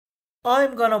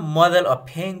I'm gonna model a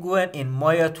penguin in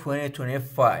Maya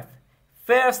 2025.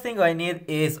 First thing I need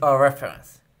is a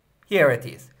reference. Here it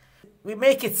is. We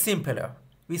make it simpler.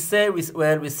 We say, we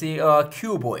see a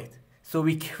cuboid. So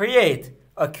we create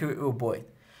a cuboid.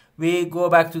 We go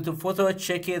back to the photo,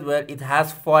 check it. Well, it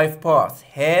has 5 parts: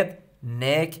 head,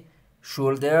 neck,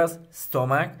 shoulders,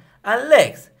 stomach, and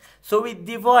legs. So we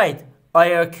divide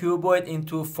our cuboid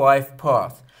into 5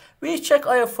 parts. We check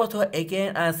our photo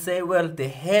again and say, well, the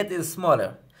head is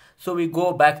smaller. So we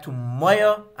go back to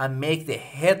Maya and make the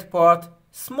head part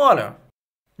smaller.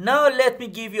 Now let me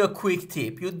give you a quick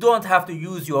tip. You don't have to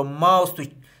use your mouse to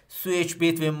switch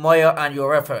between Maya and your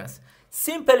reference.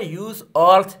 Simply use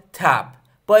Alt-Tab.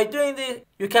 By doing this,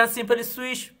 you can simply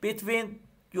switch between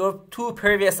your 2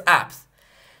 previous apps.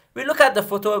 We look at the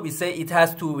photo, we say it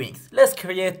has 2 wings. Let's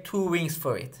create 2 wings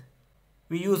for it.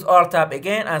 We use Alt-Tab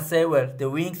again and say, well, the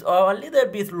wings are a little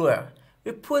bit lower.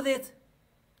 We put it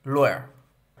lower.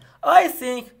 I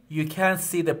think you can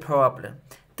see the problem.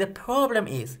 The problem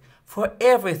is, for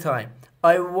every time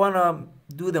I wanna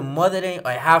do the modeling,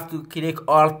 I have to click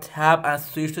Alt-Tab and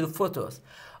switch to the photos.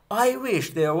 I wish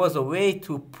there was a way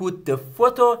to put the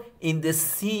photo in the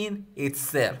scene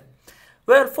itself.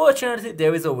 Well, fortunately,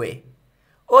 there is a way.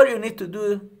 All you need to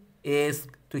do is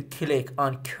to click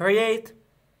on Create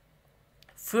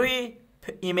Free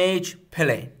Image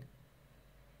Plane.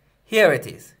 Here it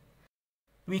is.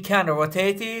 We can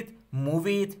rotate it, move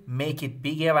it, make it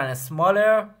bigger and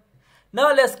smaller.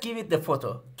 Now let's give it the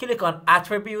photo. Click on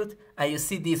Attribute and you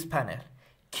see this panel.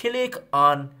 Click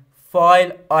on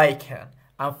File icon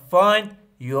and find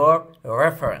your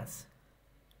reference.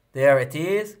 There it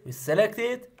is. We select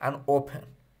it and open.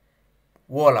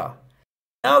 Voila.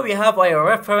 Now we have our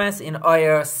reference in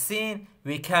our scene.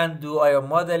 We can do our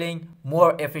modeling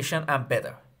more efficient and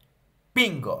better.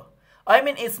 Bingo! I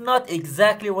mean, it's not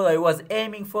exactly what I was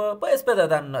aiming for, but it's better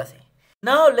than nothing.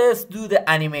 Now let's do the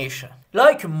animation.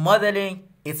 Like modeling,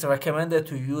 it's recommended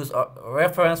to use a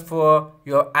reference for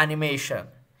your animation.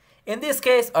 In this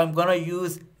case, I'm gonna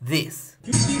use this.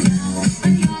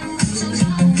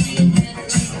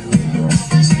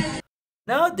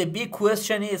 Now the big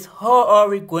question is, how are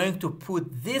we going to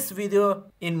put this video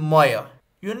in Maya?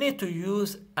 You need to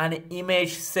use an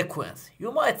image sequence.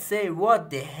 You might say,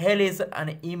 what the hell is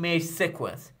an image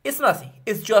sequence? It's nothing.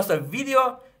 It's just a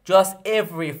video. Just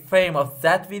every frame of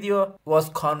that video was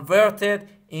converted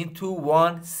into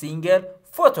one single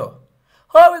photo.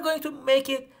 How are we going to make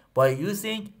it? By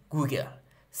using Google.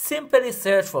 Simply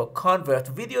search for convert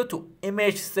video to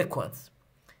image sequence.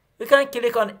 You can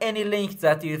click on any link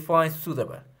that you find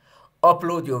suitable.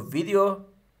 Upload your video.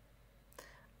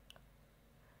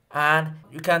 And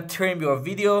you can trim your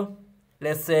video.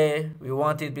 Let's say we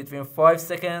want it between 5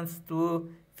 seconds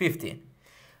to 15.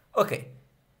 Okay,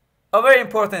 a very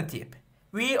important tip.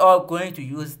 We are going to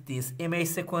use this image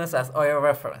sequence as our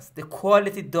reference. The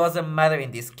quality doesn't matter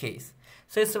in this case.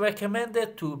 So it's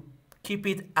recommended to keep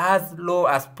it as low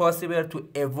as possible to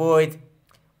avoid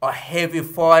a heavy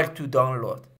file to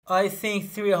download. I think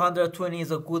 320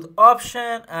 is a good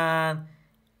option and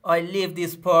I leave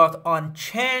this part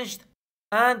unchanged.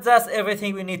 And that's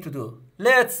everything we need to do.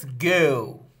 Let's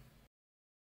go.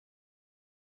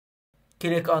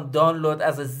 Click on download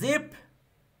as a zip.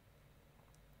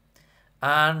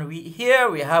 And here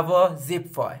we have a zip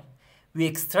file. We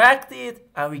extract it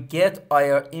and we get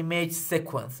our image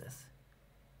sequences.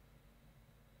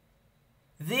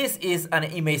 This is an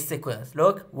image sequence.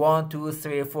 Look, 1, 2,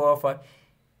 3, 4, 5.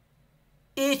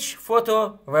 Each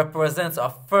photo represents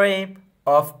a frame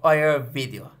of our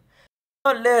video.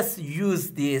 Now let's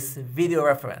use this video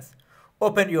reference.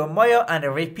 Open your Maya and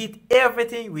repeat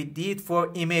everything we did for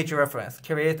image reference.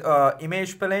 Create an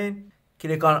image plane,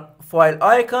 click on file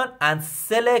icon and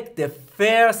select the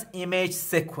first image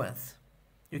sequence.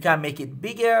 You can make it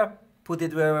bigger, put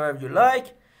it wherever you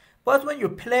like, but when you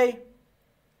play,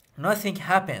 nothing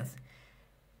happens.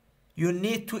 You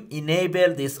need to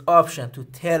enable this option to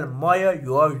tell Maya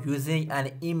you are using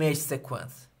an image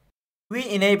sequence. We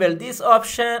enable this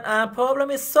option and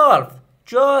problem is solved.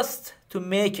 Just to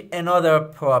make another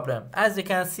problem. As you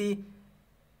can see,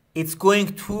 it's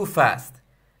going too fast.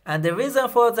 And the reason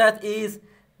for that is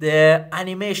the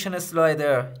animation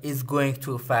slider is going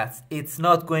too fast. It's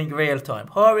not going real time.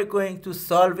 How are we going to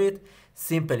solve it?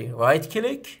 Simply right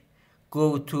click,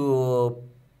 go to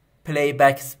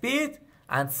playback speed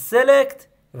and select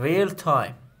real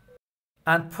time.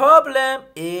 And problem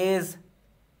is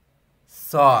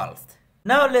solved.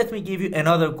 Now let me give you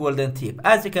another golden tip.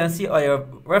 As you can see, our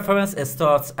reference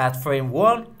starts at frame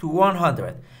 1 to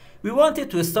 100. We want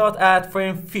it to start at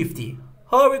frame 50.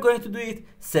 How are we going to do it?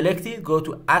 Select it, go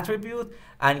to attribute,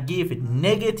 and give it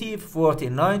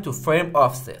 -49 to frame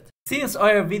offset. Since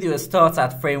our video starts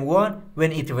at frame 1,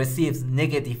 when it receives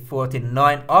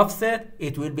 -49 offset,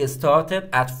 it will be started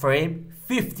at frame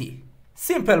 50.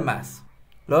 Simple math.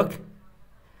 Look.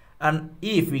 And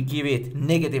if we give it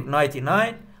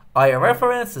 -99, our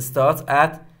reference starts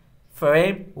at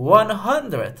frame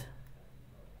 100.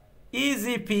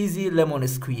 Easy peasy lemon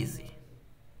squeezy.